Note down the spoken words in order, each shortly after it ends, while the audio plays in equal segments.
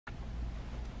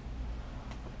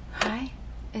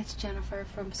It's Jennifer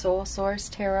from Soul Source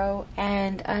Tarot,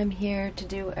 and I'm here to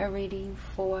do a reading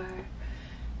for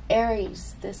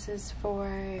Aries. This is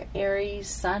for Aries,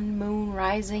 Sun, Moon,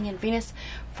 Rising, and Venus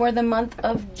for the month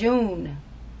of June.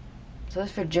 So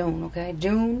that's for June, okay?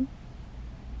 June.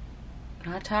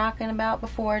 I'm not talking about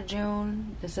before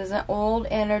June. This isn't old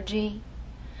energy.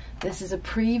 This is a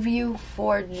preview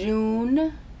for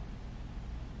June.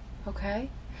 Okay?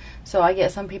 So I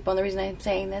get some people, and the reason I'm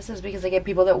saying this is because I get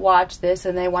people that watch this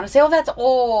and they want to say, oh, that's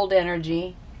old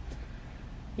energy.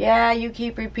 Yeah, you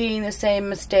keep repeating the same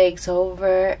mistakes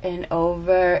over and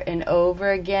over and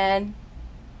over again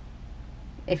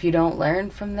if you don't learn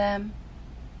from them.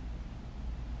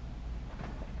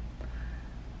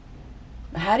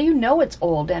 How do you know it's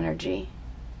old energy?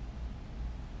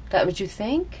 Is that what you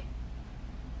think?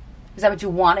 Is that what you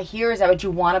want to hear? Is that what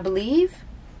you want to believe?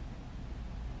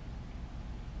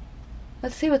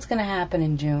 Let's see what's going to happen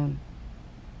in June.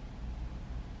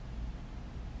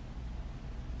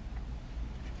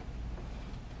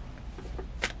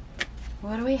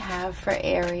 What do we have for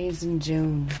Aries in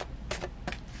June?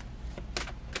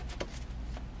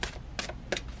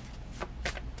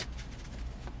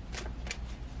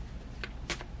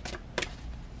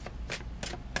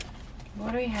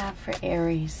 What do we have for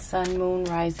Aries, Sun, Moon,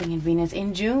 Rising, and Venus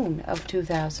in June of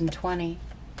 2020?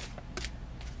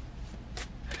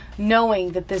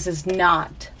 Knowing that this is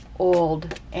not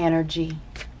old energy.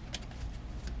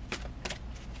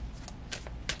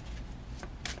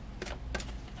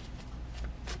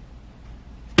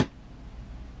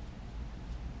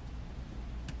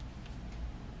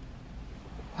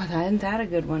 Well, isn't that a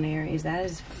good one, Aries? That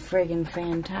is friggin'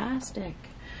 fantastic,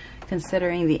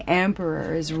 considering the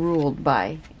Emperor is ruled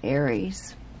by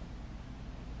Aries.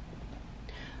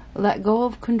 Let go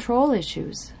of control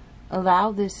issues.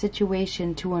 Allow this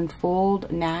situation to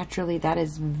unfold naturally. That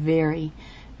is very,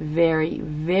 very,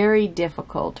 very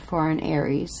difficult for an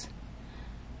Aries,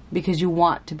 because you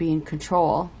want to be in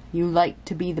control. You like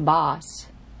to be the boss.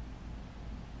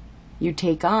 You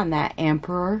take on that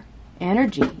Emperor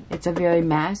energy. It's a very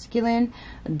masculine,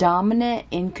 dominant,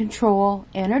 in control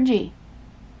energy.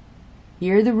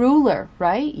 You're the ruler,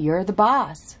 right? You're the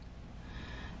boss.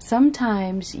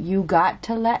 Sometimes you got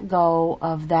to let go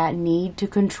of that need to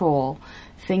control.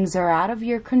 Things are out of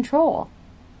your control.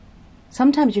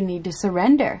 Sometimes you need to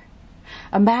surrender.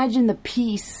 Imagine the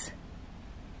peace.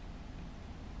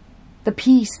 The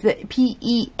peace, the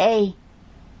P-E-A-C-E,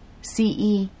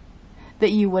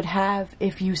 that you would have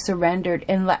if you surrendered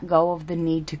and let go of the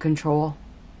need to control.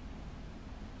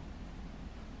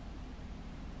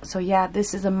 So yeah,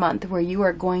 this is a month where you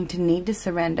are going to need to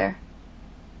surrender.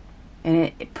 And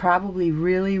it probably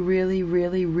really, really,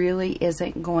 really, really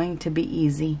isn't going to be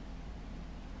easy.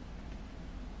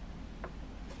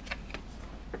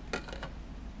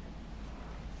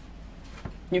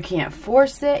 You can't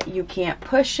force it. You can't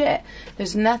push it.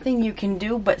 There's nothing you can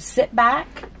do but sit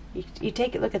back. You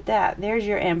take a look at that. There's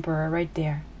your Emperor right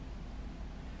there.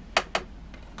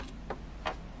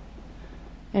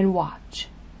 And watch.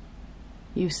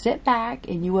 You sit back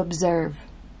and you observe.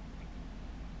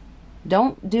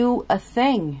 Don't do a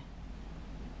thing.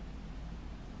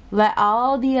 Let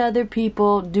all the other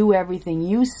people do everything.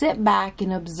 You sit back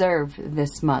and observe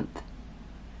this month.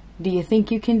 Do you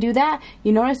think you can do that?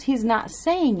 You notice he's not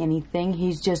saying anything.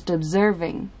 He's just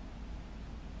observing.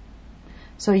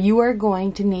 So you are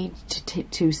going to need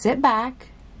to sit back,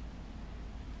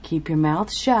 keep your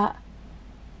mouth shut,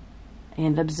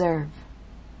 and observe.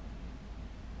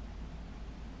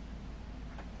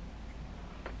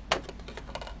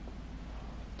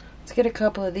 Let's get a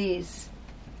couple of these.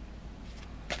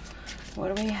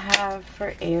 What do we have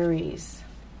for Aries?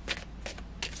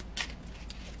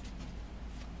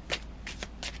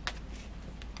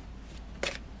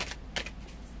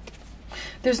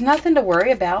 There's nothing to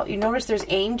worry about. You notice there's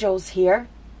angels here.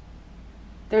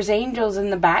 There's angels in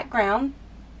the background.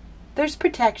 There's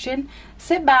protection.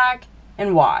 Sit back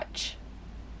and watch.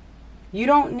 You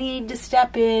don't need to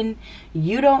step in.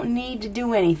 You don't need to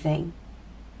do anything.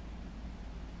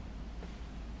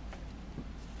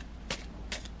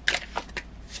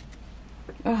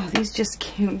 Oh, these just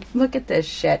came. Look at this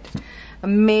shit.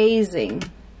 Amazing.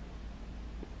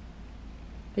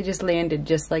 They just landed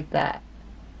just like that.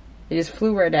 They just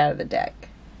flew right out of the deck.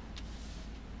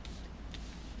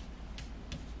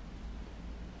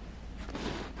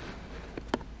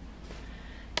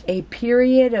 A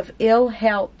period of ill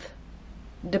health,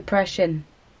 depression,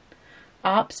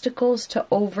 obstacles to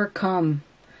overcome.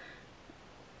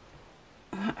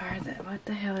 What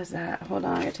the hell is that? Hold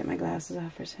on, I gotta take my glasses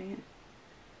off for a second.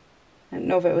 I don't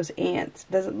know if it was ants.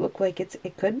 Doesn't look like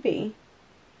it could be.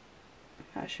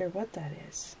 Not sure what that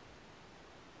is.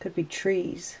 Could be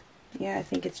trees. Yeah, I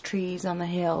think it's trees on the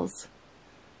hills.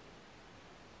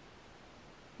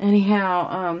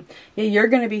 Anyhow, yeah, you're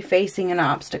going to be facing an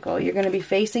obstacle. You're going to be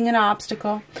facing an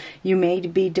obstacle. You may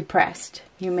be depressed.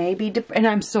 You may be, and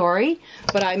I'm sorry,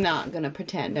 but I'm not going to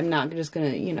pretend. I'm not just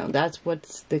going to, you know, that's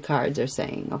what the cards are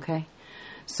saying, okay?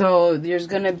 So there's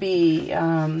going to be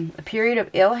a period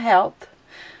of ill health.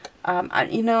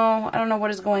 You know, I don't know what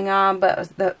is going on, but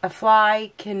a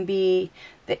fly can be,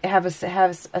 have a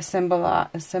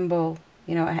symbol,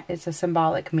 you know, it's a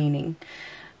symbolic meaning.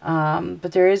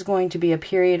 But there is going to be a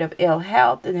period of ill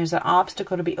health, and there's an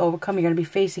obstacle to be overcome. You're going to be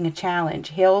facing a challenge.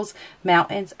 Hills,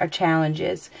 mountains are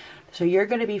challenges. So you're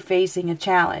going to be facing a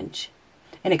challenge.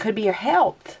 And it could be your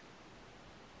health.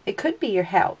 It could be your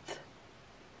health.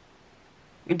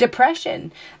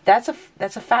 Depression. That's a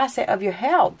facet of your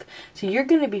health. So you're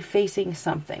going to be facing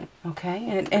something,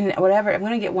 okay? And whatever, I'm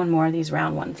going to get one more of these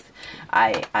round ones.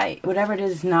 Whatever it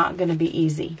is not going to be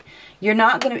easy. You're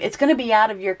not going to, it's going to be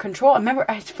out of your control. Remember,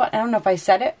 I don't know if I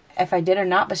said it, if I did or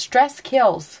not, but stress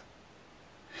kills.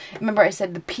 Remember, I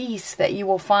said the peace that you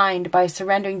will find by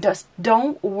surrendering. Just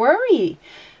don't worry.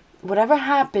 Whatever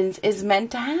happens is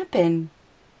meant to happen.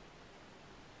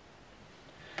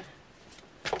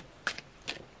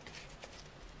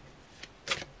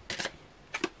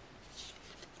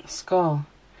 Skull.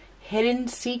 Hidden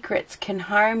secrets can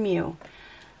harm you.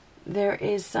 There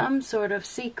is some sort of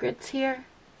secrets here.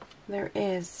 There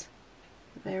is.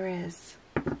 There is.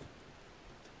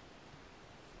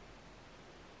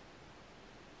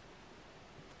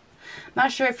 I'm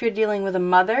not sure if you're dealing with a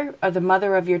mother or the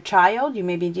mother of your child. You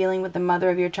may be dealing with the mother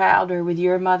of your child or with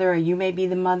your mother, or you may be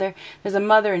the mother. There's a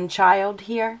mother and child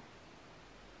here.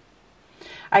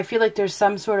 I feel like there's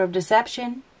some sort of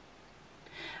deception.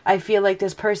 I feel like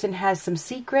this person has some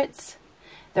secrets.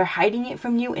 They're hiding it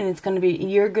from you, and it's going to be,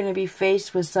 you're going to be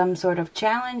faced with some sort of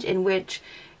challenge in which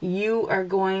you are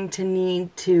going to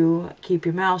need to keep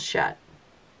your mouth shut.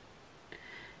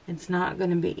 It's not going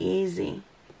to be easy.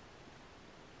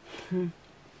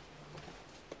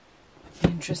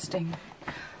 Interesting.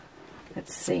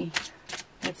 Let's see.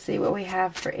 Let's see what we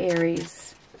have for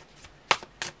Aries.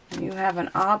 You have an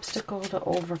obstacle to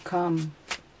overcome.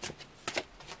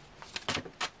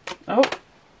 Oh.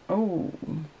 Oh.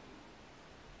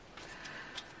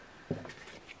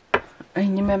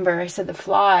 And remember, I said the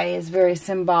fly is very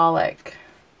symbolic.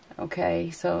 Okay,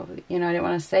 so, you know, I didn't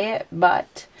want to say it,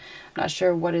 but I'm not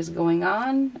sure what is going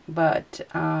on. But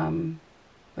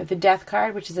with the Death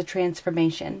card, which is a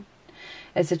transformation,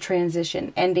 it's a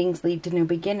transition. Endings lead to new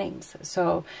beginnings.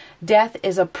 So death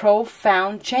is a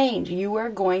profound change. You are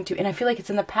going to, and I feel like it's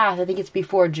in the past. I think it's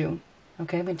before June.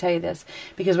 Okay, I'm going to tell you this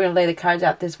because we're going to lay the cards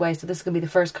out this way. So this is going to be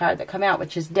the first card that come out,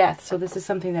 which is death. So this is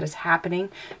something that is happening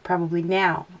probably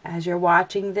now as you're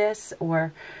watching this,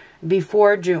 or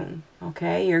before June.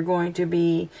 Okay, you're going to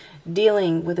be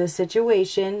dealing with a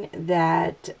situation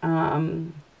that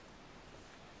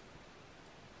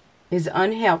is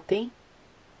unhealthy.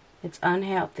 It's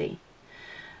unhealthy.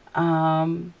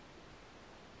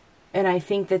 And I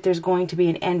think that there's going to be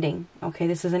an ending. Okay,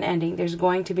 this is an ending. There's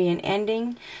going to be an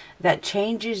ending that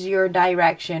changes your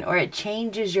direction, or it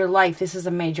changes your life. This is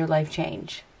a major life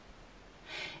change.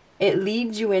 It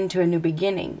leads you into a new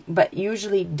beginning. But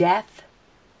usually death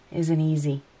isn't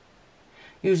easy.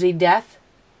 Usually death,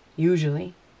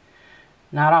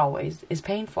 not always, is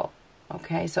painful.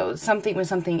 Okay, so when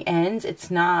something ends, it's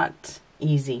not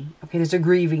easy. Okay, there's a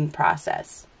grieving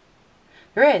process.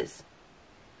 There is.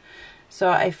 So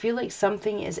I feel like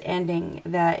something is ending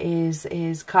that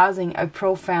is causing a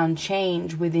profound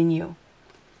change within you.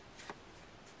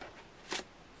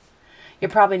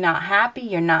 You're probably not happy.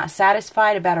 You're not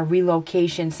satisfied about a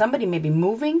relocation. Somebody may be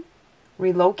moving,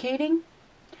 relocating.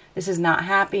 This is not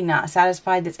happy, not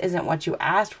satisfied. This isn't what you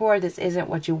asked for. This isn't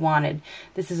what you wanted.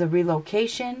 This is a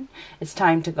relocation. It's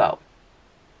time to go.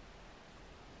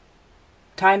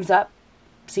 Time's up.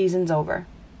 Season's over.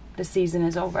 The season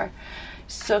is over.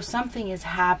 So something is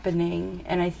happening,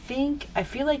 and I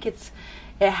feel like it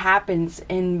happens,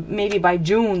 and maybe by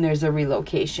June there's a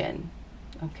relocation.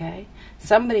 Okay,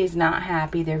 somebody's not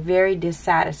happy. They're very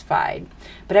dissatisfied,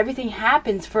 but everything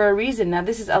happens for a reason. Now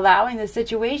this is allowing the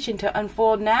situation to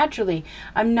unfold naturally.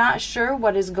 I'm not sure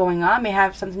what is going on. It may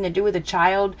have something to do with a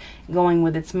child going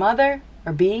with its mother,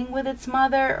 or being with its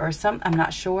mother, or I'm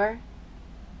not sure.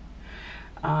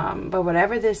 But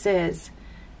whatever this is,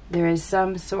 there is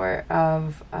some sort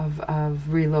of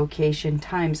relocation.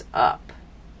 Time's up.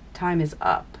 Time is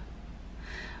up.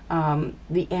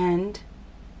 The end.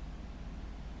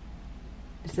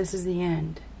 This is the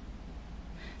end.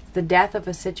 It's the death of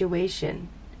a situation.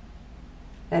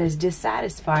 that is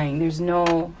dissatisfying. There's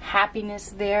no happiness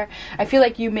there. I feel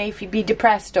like you may be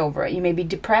depressed over it. You may be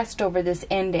depressed over this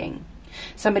ending.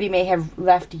 Somebody may have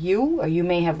left you, or you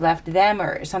may have left them,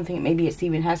 or something. Maybe it's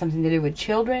even has something to do with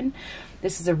children.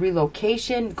 This is a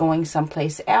relocation, going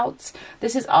someplace else.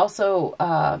 This is also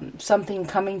something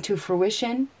coming to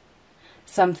fruition.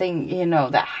 Something, you know,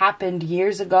 that happened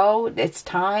years ago. It's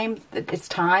time. It's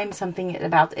time. Something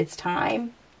about it's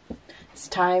time. It's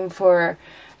time to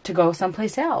go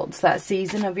someplace else. That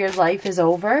season of your life is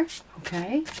over.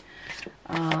 Okay.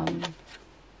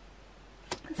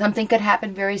 Something could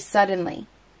happen very suddenly.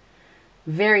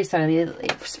 Very suddenly.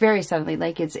 It's very suddenly.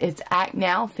 Like it's act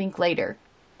now, think later.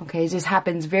 Okay. It just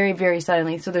happens very, very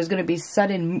suddenly. So there's going to be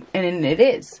sudden, and it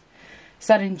is.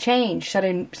 Sudden change,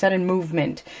 sudden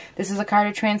movement. This is a card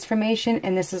of transformation,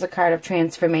 and this is a card of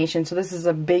transformation. So this is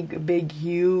a big, big,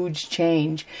 huge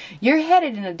change. You're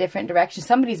headed in a different direction.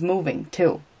 Somebody's moving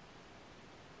too.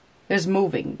 There's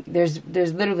moving. There's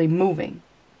literally moving.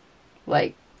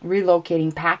 Like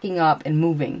relocating, packing up and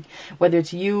moving. Whether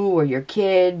it's you or your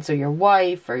kids or your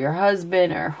wife or your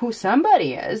husband or who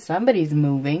somebody is. Somebody's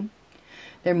moving.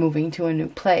 They're moving to a new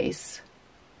place.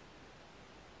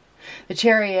 The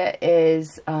Chariot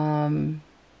is headed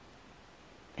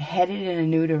in a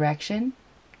new direction,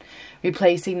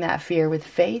 replacing that fear with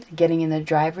faith, getting in the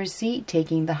driver's seat,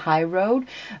 taking the high road,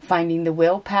 finding the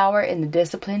willpower and the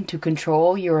discipline to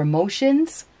control your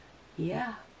emotions.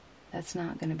 Yeah, that's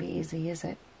not going to be easy, is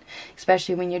it?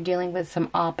 Especially when you're dealing with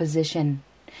some opposition.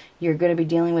 You're going to be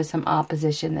dealing with some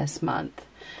opposition this month.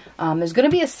 There's going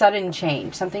to be a sudden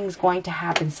change. Something's going to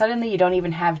happen. Suddenly, you don't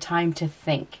even have time to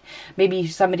think. Maybe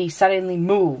somebody suddenly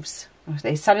moves.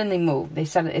 They suddenly move.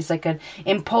 It's like an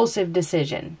impulsive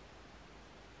decision.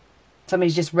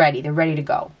 Somebody's just ready. They're ready to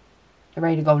go. They're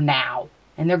ready to go now.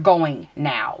 And they're going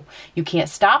now. You can't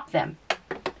stop them.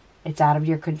 It's out of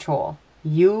your control.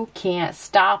 You can't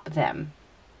stop them.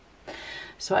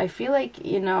 So I feel like,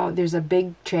 you know, there's a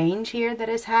big change here that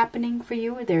is happening for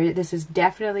you. This is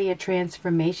definitely a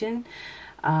transformation.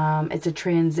 It's a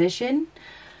transition.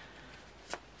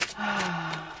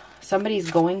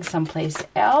 Somebody's going someplace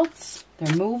else.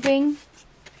 They're moving.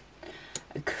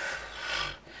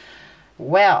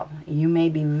 Well, you may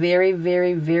be very,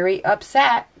 very, very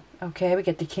upset. Okay, we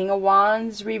get the King of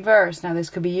Wands reversed. Now,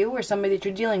 this could be you or somebody that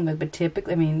you're dealing with. But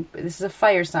typically, I mean, this is a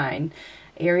fire sign.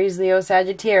 Aries, Leo,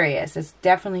 Sagittarius. This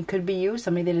definitely could be you.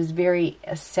 Somebody that is very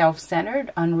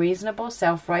self-centered, unreasonable,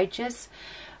 self-righteous.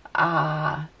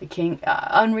 The King,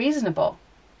 unreasonable.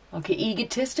 Okay,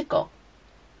 egotistical.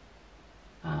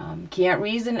 Can't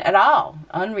reason at all.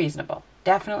 Unreasonable.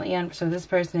 Definitely. So this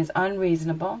person is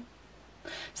unreasonable.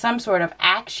 Some sort of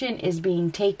action is being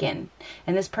taken.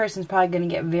 And this person's probably going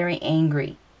to get very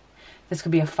angry. This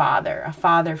could be a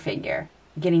father figure.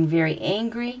 Getting very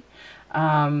angry.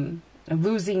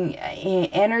 Losing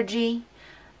energy.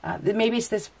 Maybe it's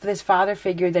this father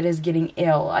figure that is getting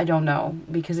ill. I don't know.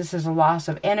 Because this is a loss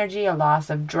of energy, a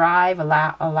loss of drive, a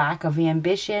lack of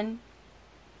ambition.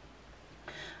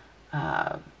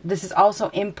 This is also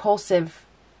impulsive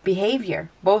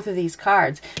behavior. Both of these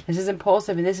cards. This is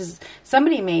impulsive, and this is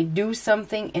somebody may do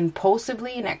something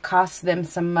impulsively and it costs them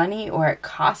some money or it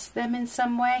costs them in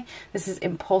some way. This is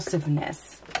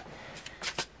impulsiveness.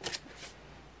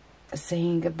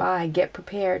 Saying goodbye. Get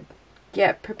prepared.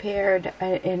 Get prepared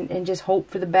and just hope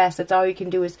for the best. That's all you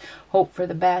can do is hope for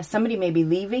the best. Somebody may be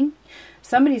leaving.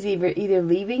 Somebody's either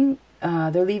leaving.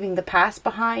 They're leaving the past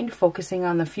behind, focusing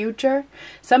on the future.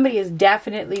 Somebody is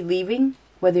definitely leaving.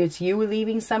 Whether it's you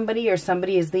leaving somebody or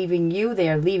somebody is leaving you, they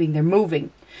are leaving. They're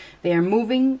moving. They are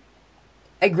moving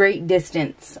a great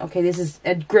distance. Okay, this is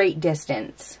a great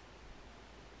distance.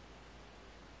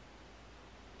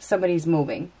 Somebody's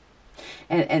moving.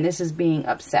 And this is being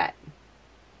upset.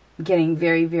 Getting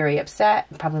very, very upset.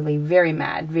 Probably very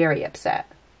mad. Very upset.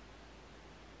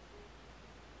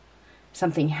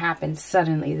 Something happens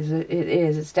suddenly.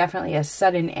 It's definitely a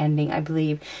sudden ending, I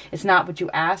believe. It's not what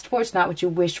you asked for. It's not what you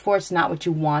wished for. It's not what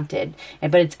you wanted.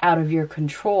 But it's out of your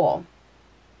control.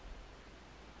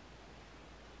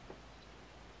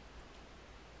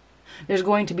 There's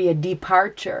going to be a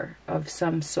departure of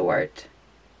some sort.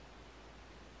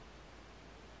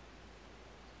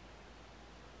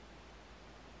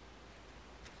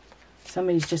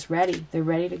 Somebody's just ready. They're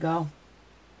ready to go.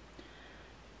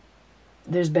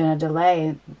 There's been a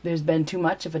delay. There's been too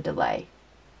much of a delay.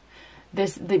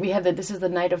 This is the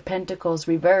Knight of Pentacles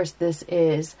reversed. This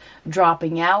is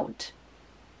dropping out.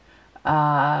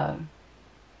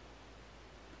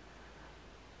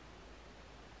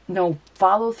 No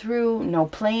follow through, no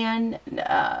plan,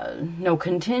 no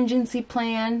contingency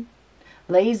plan.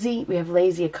 Lazy, we have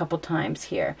lazy a couple times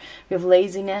here. We have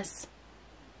laziness,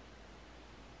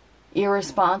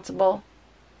 irresponsible,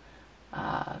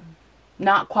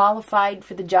 not qualified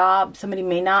for the job. Somebody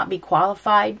may not be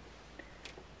qualified.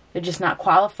 They're just not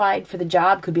qualified for the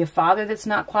job. Could be a father that's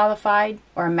not qualified,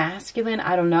 or a masculine.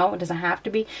 I don't know. It doesn't have to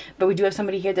be. But we do have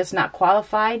somebody here that's not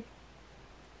qualified.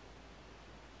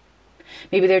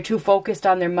 Maybe they're too focused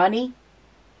on their money,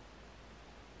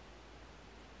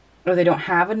 or they don't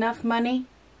have enough money,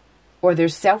 or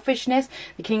there's selfishness.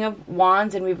 The King of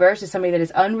Wands in reverse is somebody that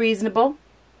is unreasonable,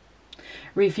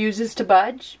 refuses to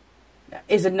budge,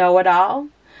 is a know-it-all,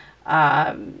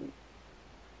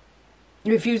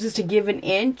 refuses to give an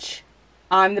inch.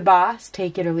 I'm the boss,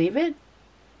 take it or leave it.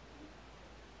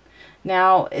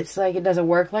 Now, it's like it doesn't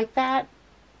work like that.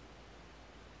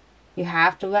 You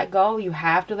have to let go. You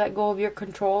have to let go of your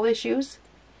control issues.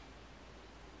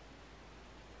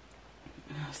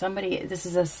 Somebody, this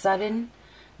is a sudden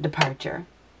departure.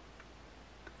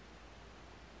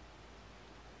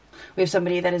 We have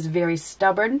somebody that is very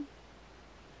stubborn,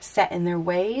 set in their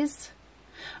ways,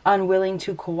 unwilling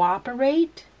to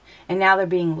cooperate, and now they're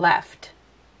being left.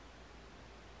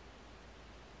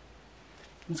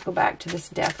 Let's go back to this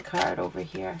Death card over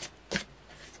here.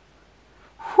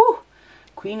 Whew!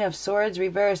 Queen of Swords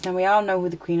reversed. Now we all know who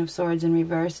the Queen of Swords in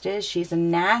reversed is. She's a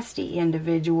nasty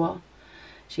individual.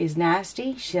 She's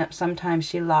nasty. Sometimes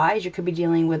she lies. You could be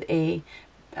dealing with a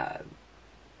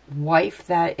wife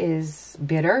that is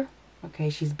bitter.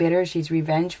 Okay, she's bitter. She's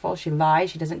revengeful. She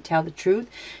lies. She doesn't tell the truth.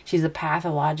 She's a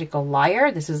pathological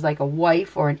liar. This is like a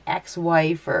wife or an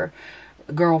ex-wife or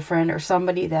a girlfriend or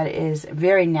somebody that is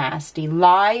very nasty.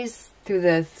 Lies through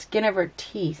the skin of her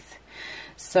teeth.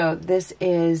 So this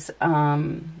is,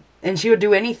 and she would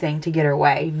do anything to get her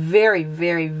way. Very,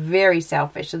 very, very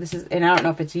selfish. So this is, and I don't know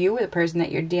if it's you or the person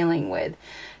that you're dealing with.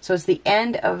 So it's the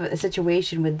end of a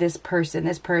situation with this person.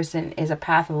 This person is a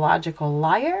pathological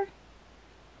liar.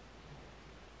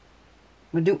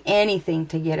 Would do anything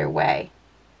to get her way.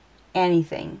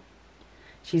 Anything.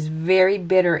 She's very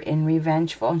bitter and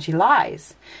revengeful, and she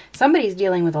lies. Somebody's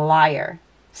dealing with a liar.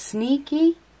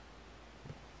 Sneaky.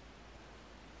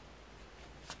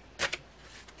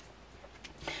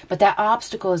 But that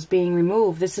obstacle is being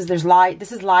removed. This is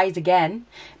lies again,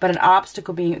 but an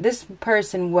obstacle being, this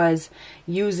person was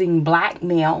using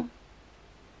blackmail,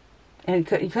 and he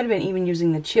could have been even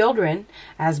using the children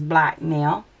as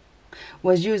blackmail.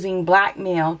 Was using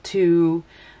blackmail to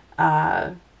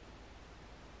get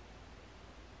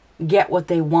what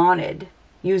they wanted,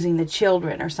 using the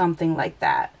children or something like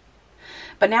that.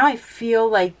 But now I feel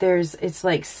like it's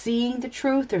like seeing the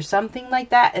truth or something like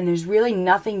that, and there's really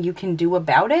nothing you can do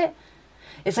about it.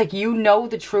 It's like you know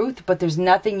the truth, but there's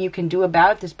nothing you can do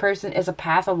about it. This person is a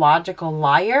pathological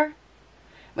liar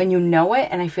when you know it,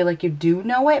 and I feel like you do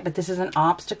know it, but this is an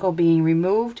obstacle being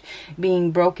removed,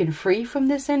 being broken free from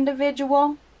this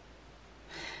individual.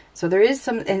 So there is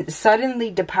some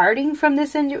suddenly departing from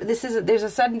this there's a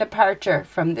sudden departure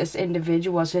from this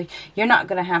individual. So you're not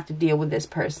going to have to deal with this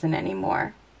person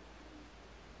anymore.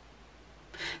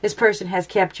 This person has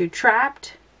kept you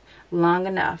trapped long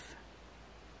enough.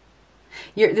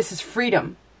 This is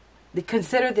freedom.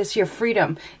 Consider this your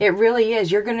freedom. It really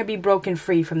is. You're going to be broken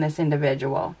free from this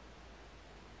individual.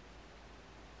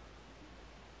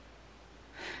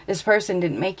 This person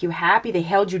didn't make you happy. They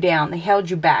held you down. They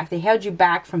held you back. They held you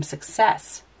back from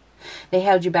success. They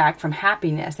held you back from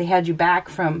happiness. They held you back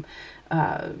from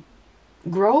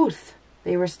growth.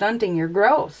 They were stunting your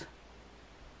growth.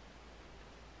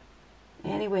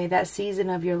 Anyway, that season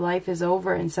of your life is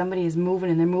over, and somebody is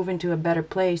moving, and they're moving to a better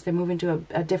place. They're moving to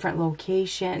a different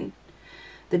location.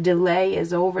 The delay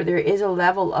is over. There is a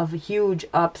level of huge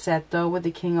upset, though, with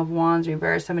the King of Wands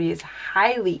reversed. Somebody is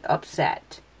highly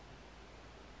upset.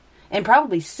 And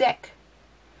probably sick.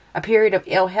 A period of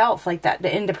ill health like that,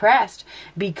 and depressed,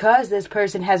 because this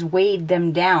person has weighed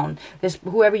them down.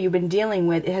 Whoever you've been dealing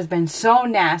with, it has been so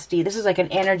nasty. This is like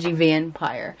an energy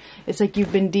vampire. It's like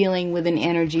you've been dealing with an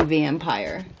energy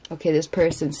vampire. Okay, this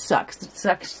person sucks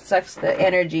the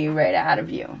energy right out of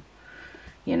you.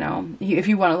 You know, if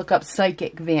you want to look up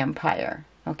psychic vampire.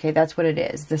 Okay, that's what it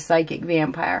is. The psychic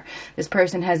vampire. This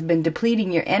person has been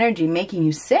depleting your energy, making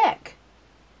you sick.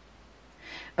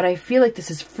 But I feel like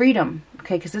this is freedom,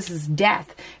 okay, because this is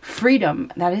death.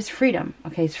 Freedom, that is freedom,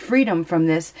 okay? It's freedom from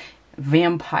this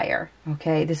vampire,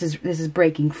 okay? This is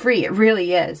breaking free. It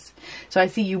really is. So I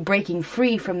see you breaking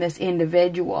free from this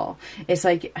individual. It's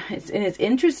like, it's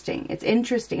interesting. It's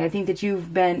interesting. I think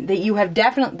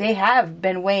that they have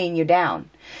been weighing you down.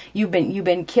 You've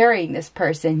been carrying this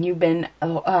person. You've been,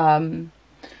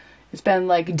 it's been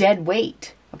like dead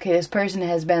weight. Okay, this person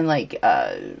has been like,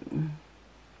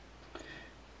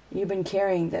 you've been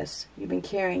carrying this. You've been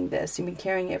carrying this. You've been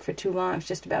carrying it for too long. It's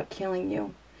just about killing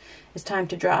you. It's time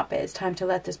to drop it. It's time to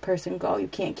let this person go. You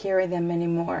can't carry them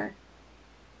anymore.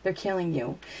 They're killing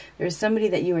you. There's somebody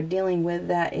that you are dealing with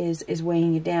that is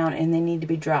weighing you down, and they need to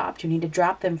be dropped. You need to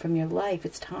drop them from your life.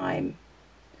 It's time.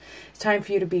 It's time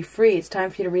for you to be free. It's time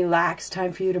for you to relax. It's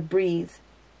time for you to breathe.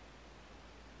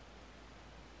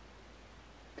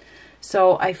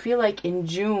 So I feel like in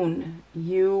June,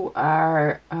 you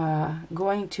are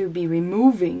going to be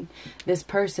removing this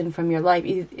person from your life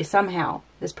somehow.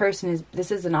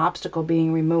 This is an obstacle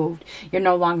being removed. You're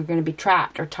no longer going to be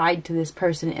trapped or tied to this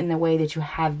person in the way that you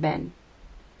have been.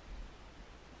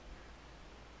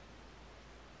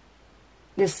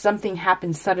 Something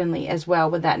happens suddenly as well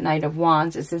with that Knight of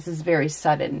Wands. This is very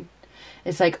sudden.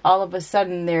 It's like all of a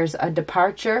sudden there's a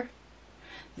departure.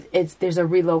 There's a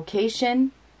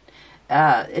relocation.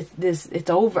 It's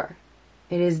over.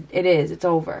 It's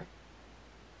over.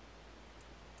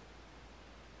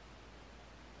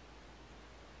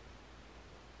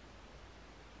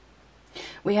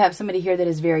 We have somebody here that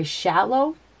is very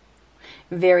shallow,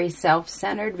 very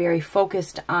self-centered, very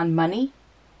focused on money.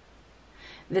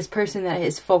 This person that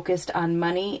is focused on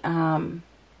money, it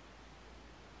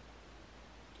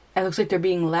looks like they're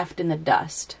being left in the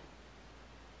dust.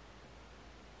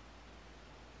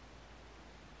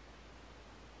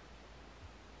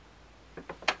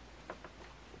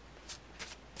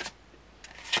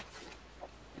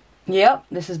 Yep,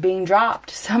 this is being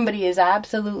dropped. Somebody is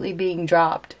absolutely being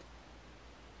dropped.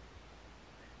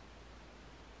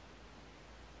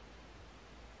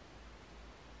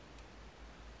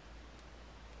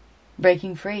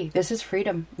 Breaking free. This is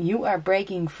freedom. You are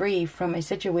breaking free from a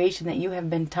situation that you have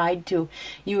been tied to.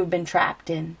 You have been trapped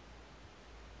in.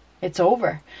 It's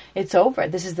over. It's over.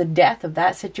 This is the death of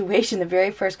that situation. The very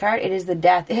first card, it is the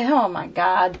death. Oh my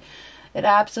God. It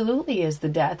absolutely is the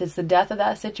death. It's the death of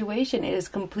that situation. It is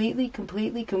completely,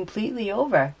 completely, completely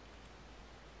over.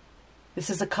 This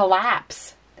is a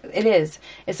collapse. It is.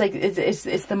 It's like,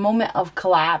 it's the moment of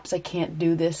collapse. I can't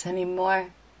do this anymore.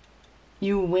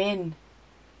 You win.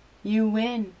 You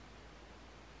win.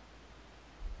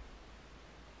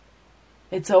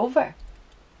 It's over.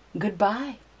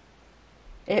 Goodbye.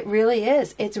 It really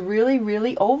is. It's really,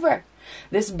 really over.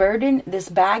 This burden, this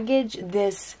baggage,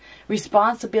 this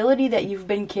responsibility that you've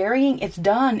been carrying, it's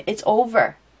done. It's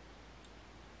over.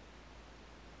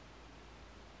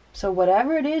 So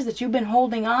whatever it is that you've been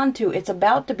holding on to, it's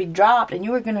about to be dropped, and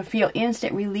you are going to feel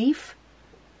instant relief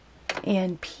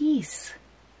and peace.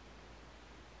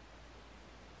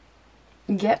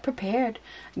 Get prepared.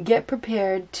 Get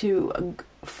prepared to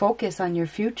focus on your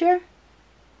future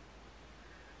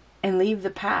and leave the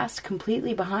past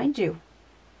completely behind you.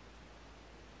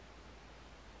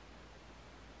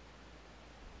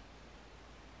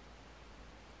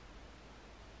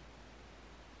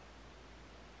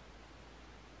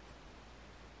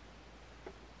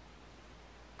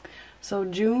 So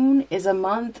June is a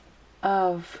month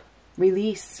of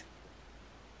release.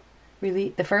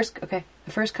 The first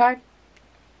card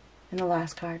and the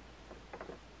last card.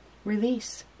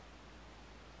 Release.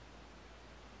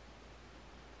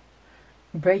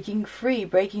 Breaking free,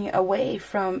 breaking away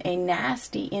from a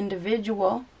nasty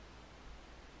individual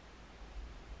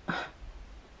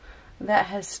that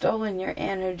has stolen your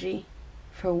energy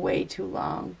for way too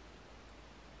long.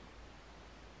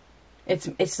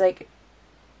 It's like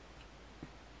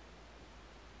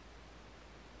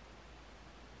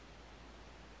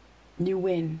you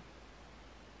win.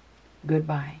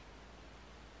 Goodbye.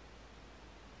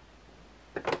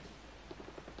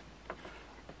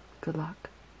 Good luck.